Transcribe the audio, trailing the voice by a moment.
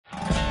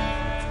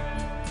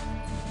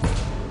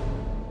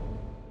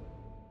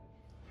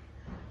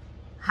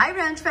Hi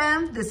Ranch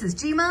Fam, this is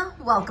Jima.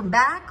 Welcome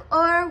back,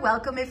 or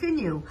welcome if you're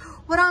new.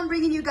 What I'm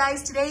bringing you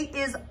guys today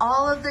is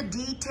all of the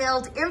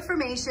detailed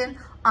information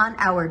on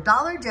our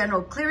Dollar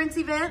General clearance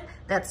event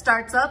that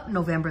starts up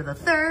November the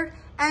 3rd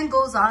and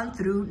goes on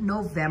through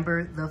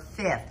November the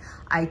 5th.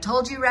 I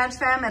told you, Ranch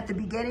Fam, at the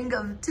beginning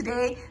of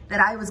today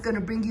that I was going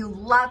to bring you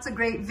lots of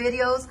great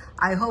videos.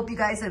 I hope you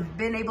guys have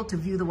been able to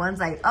view the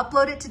ones I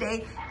uploaded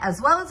today,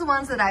 as well as the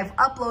ones that I've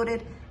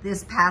uploaded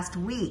this past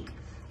week.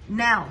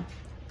 Now,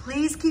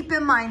 please keep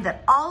in mind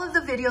that all of the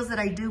videos that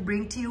I do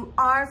bring to you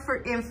are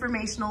for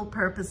informational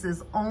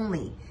purposes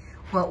only.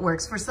 What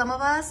works for some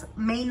of us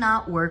may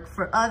not work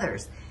for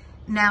others.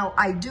 Now,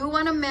 I do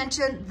want to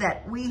mention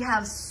that we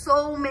have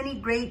so many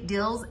great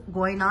deals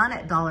going on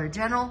at Dollar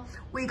General.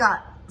 We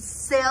got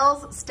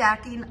sales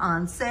stacking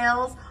on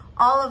sales,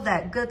 all of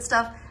that good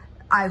stuff.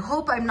 I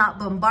hope I'm not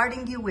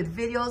bombarding you with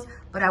videos,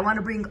 but I want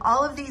to bring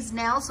all of these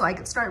now so I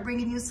can start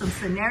bringing you some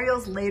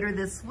scenarios later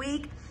this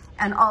week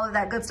and all of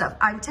that good stuff.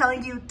 I'm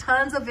telling you,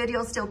 tons of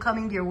videos still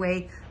coming your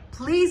way.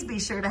 Please be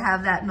sure to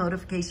have that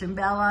notification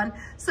bell on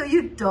so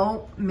you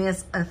don't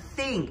miss a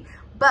thing.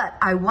 But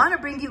I want to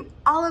bring you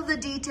all of the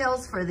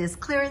details for this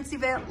clearance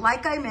event,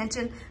 like I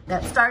mentioned,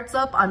 that starts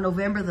up on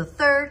November the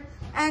 3rd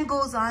and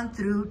goes on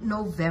through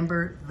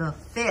November the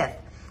 5th.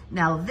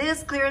 Now,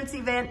 this clearance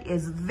event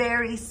is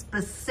very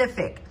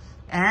specific,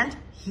 and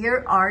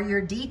here are your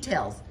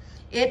details.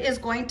 It is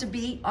going to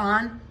be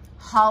on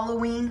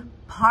Halloween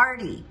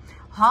Party.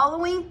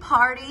 Halloween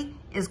Party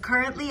is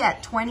currently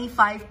at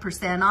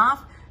 25%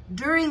 off.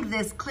 During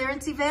this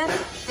clearance event,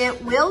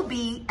 it will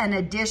be an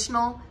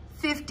additional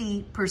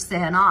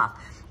 50% off.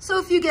 So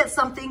if you get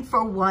something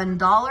for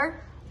 $1,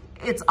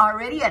 it's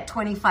already at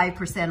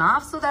 25%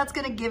 off, so that's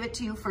gonna give it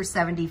to you for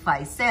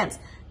 75 cents.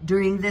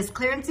 During this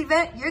clearance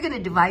event, you're gonna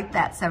divide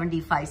that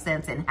 75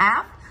 cents in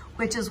half,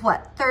 which is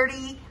what,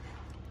 38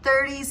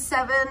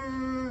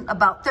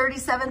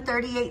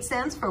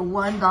 cents for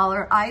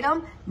 $1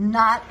 item.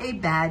 Not a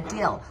bad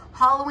deal.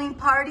 Halloween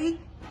Party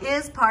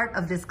is part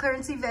of this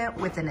clearance event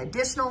with an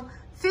additional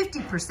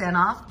 50%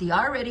 off the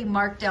already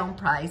marked down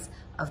price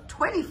of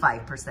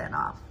 25%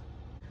 off.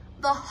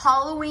 The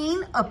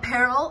Halloween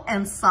apparel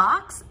and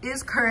socks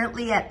is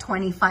currently at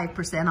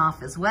 25%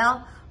 off as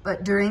well,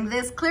 but during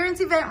this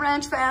clearance event,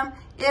 Ranch Fam,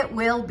 it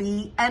will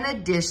be an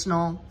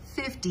additional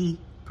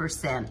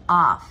 50%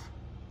 off.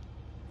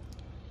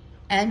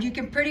 And you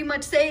can pretty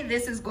much say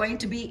this is going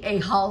to be a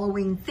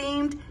Halloween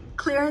themed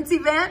clearance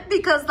event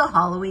because the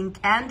Halloween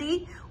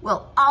candy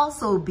will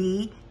also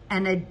be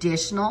an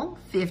additional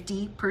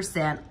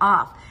 50%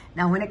 off.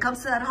 Now, when it comes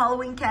to that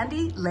Halloween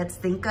candy, let's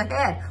think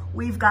ahead.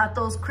 We've got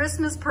those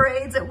Christmas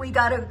parades that we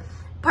got to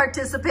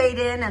participate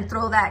in and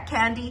throw that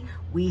candy.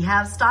 We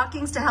have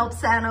stockings to help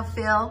Santa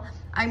fill.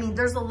 I mean,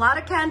 there's a lot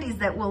of candies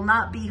that will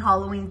not be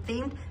Halloween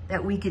themed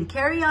that we can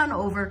carry on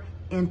over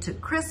into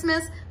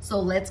Christmas. So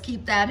let's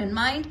keep that in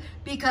mind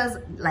because,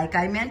 like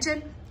I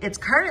mentioned, it's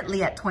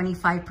currently at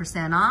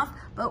 25% off,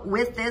 but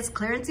with this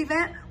clearance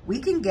event, we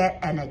can get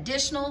an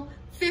additional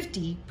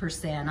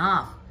 50%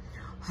 off.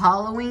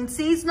 Halloween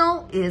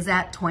seasonal is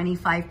at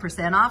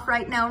 25% off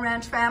right now,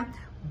 Ranch Fam,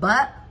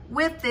 but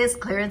with this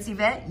clearance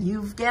event,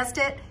 you've guessed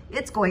it,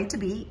 it's going to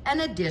be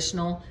an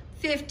additional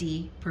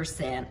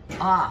 50%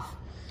 off.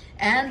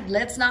 And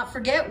let's not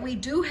forget, we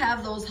do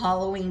have those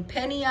Halloween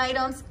penny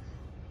items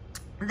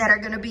that are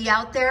going to be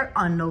out there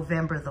on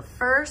November the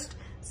 1st.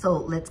 So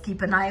let's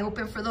keep an eye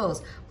open for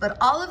those. But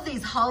all of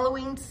these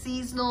Halloween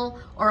seasonal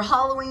or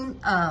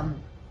Halloween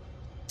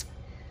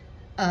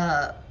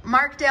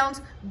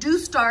markdowns do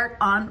start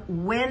on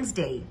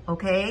Wednesday,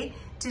 okay?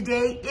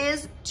 Today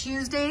is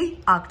Tuesday,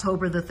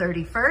 October the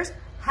 31st.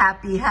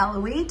 Happy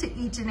Halloween to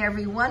each and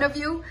every one of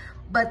you.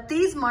 But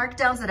these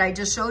markdowns that I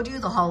just showed you,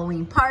 the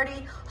Halloween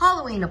Party,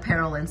 Halloween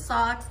apparel and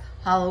socks,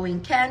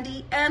 Halloween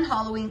candy, and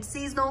Halloween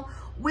seasonal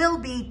will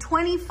be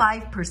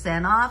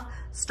 25% off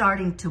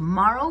starting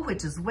tomorrow,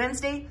 which is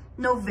Wednesday,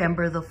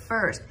 November the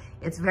 1st.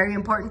 It's very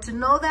important to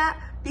know that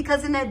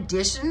because in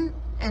addition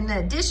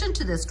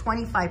to this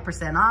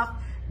 25% off,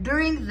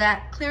 during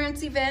that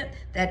clearance event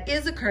that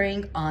is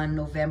occurring on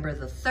November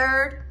the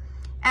 3rd,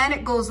 and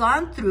it goes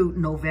on through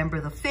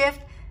November the 5th,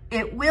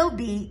 it will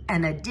be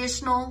an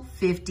additional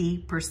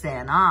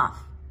 50%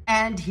 off.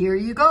 And here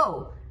you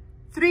go.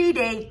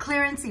 3-day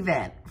clearance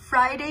event,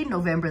 Friday,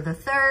 November the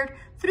 3rd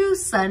through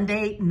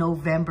Sunday,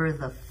 November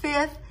the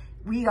 5th.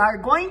 We are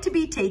going to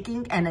be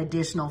taking an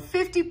additional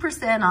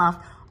 50%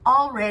 off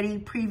already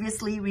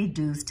previously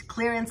reduced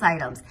clearance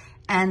items.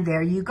 And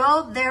there you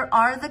go, there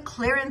are the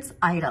clearance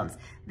items.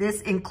 This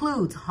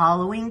includes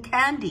Halloween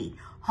candy,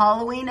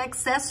 Halloween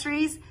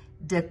accessories,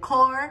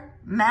 decor,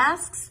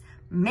 masks,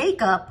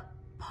 makeup,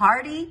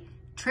 party,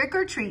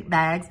 trick-or-treat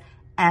bags,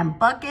 and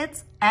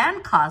buckets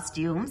and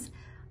costumes,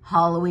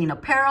 Halloween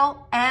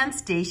apparel, and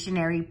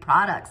stationery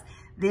products.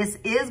 This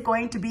is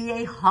going to be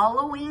a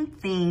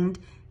Halloween-themed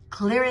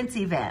clearance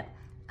event.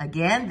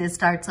 Again, this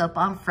starts up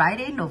on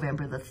Friday,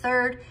 November the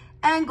 3rd,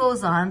 and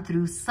goes on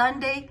through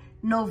Sunday,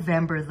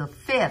 November the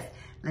 5th.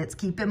 Let's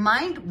keep in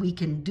mind, we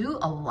can do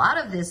a lot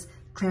of this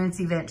clearance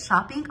event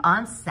shopping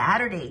on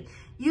Saturday,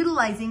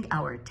 utilizing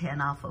our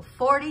 10 off of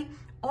 40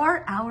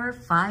 or our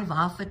 5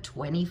 off of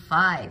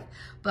 25.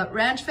 But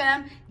Ranch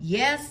Fam,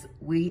 yes,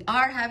 we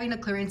are having a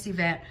clearance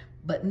event,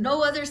 but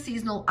no other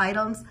seasonal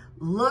items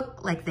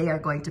look like they are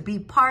going to be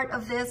part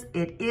of this.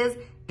 It is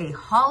a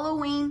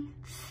Halloween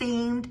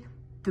themed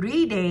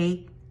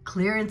 3-day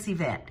clearance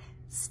event.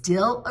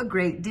 Still a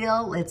great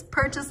deal. Let's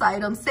purchase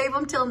items, save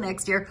them till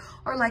next year.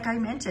 Or like I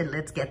mentioned,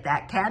 let's get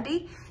that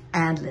candy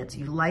and let's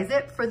utilize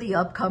it for the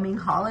upcoming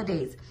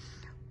holidays.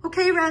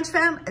 Okay, Ranch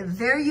Fam,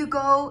 there you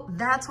go.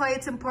 That's why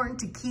it's important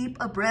to keep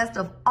abreast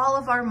of all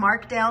of our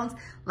markdowns.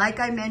 Like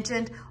I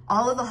mentioned,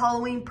 all of the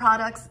Halloween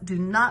products do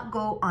not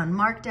go on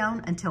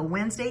markdown until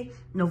Wednesday,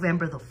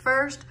 November the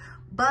 1st.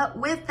 But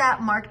with that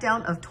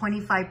markdown of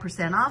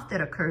 25% off that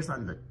occurs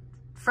on the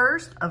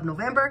 1st of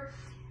November,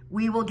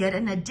 we will get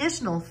an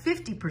additional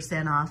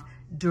 50% off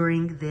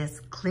during this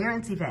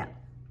clearance event.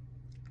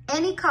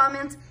 Any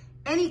comments,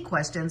 any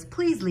questions,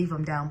 please leave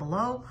them down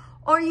below,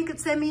 or you could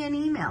send me an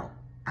email.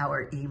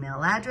 Our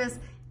email address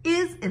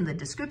is in the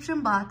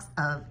description box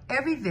of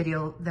every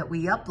video that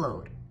we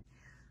upload.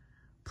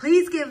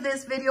 Please give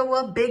this video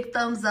a big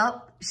thumbs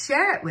up,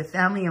 share it with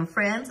family and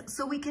friends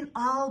so we can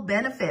all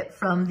benefit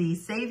from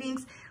these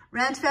savings.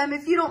 Ranch Fam,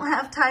 if you don't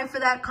have time for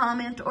that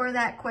comment or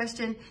that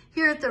question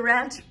here at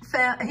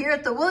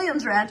the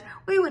Williams Ranch,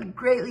 we would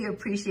greatly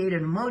appreciate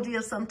an emoji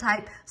of some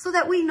type so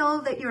that we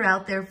know that you're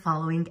out there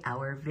following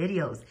our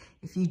videos.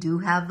 If you do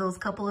have those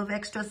couple of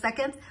extra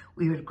seconds,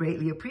 we would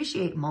greatly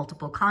appreciate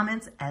multiple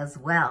comments as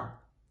well.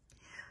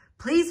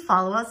 Please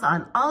follow us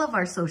on all of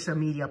our social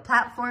media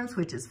platforms,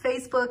 which is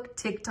Facebook,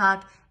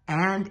 TikTok,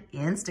 and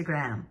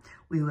Instagram.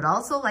 We would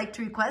also like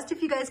to request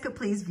if you guys could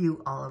please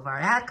view all of our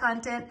ad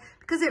content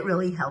because it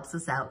really helps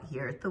us out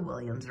here at the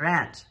Williams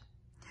Ranch.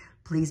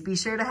 Please be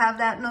sure to have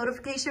that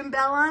notification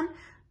bell on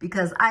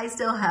because I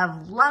still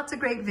have lots of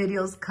great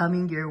videos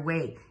coming your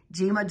way.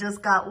 Jima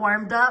just got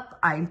warmed up.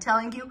 I'm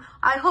telling you,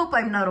 I hope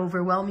I'm not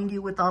overwhelming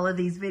you with all of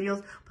these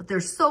videos, but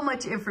there's so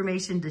much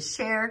information to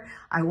share.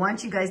 I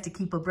want you guys to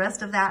keep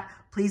abreast of that.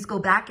 Please go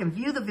back and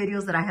view the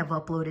videos that I have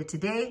uploaded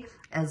today,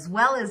 as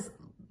well as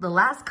the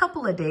last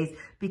couple of days,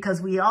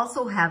 because we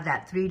also have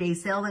that 3-day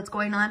sale that's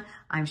going on.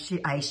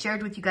 I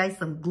shared with you guys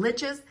some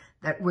glitches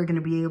that we're going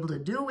to be able to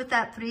do with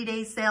that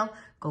 3-day sale.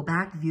 Go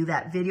back, view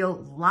that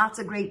video. Lots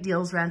of great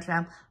deals, Ranch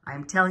Fam.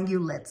 I'm telling you,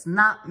 let's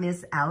not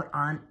miss out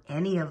on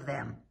any of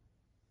them.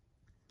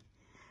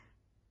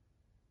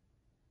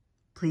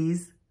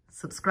 Please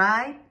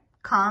subscribe,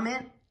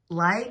 comment,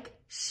 like,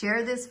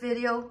 share this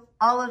video,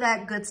 all of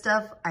that good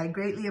stuff. I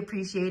greatly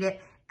appreciate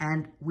it.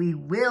 And we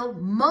will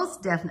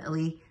most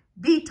definitely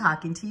be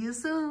talking to you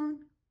soon.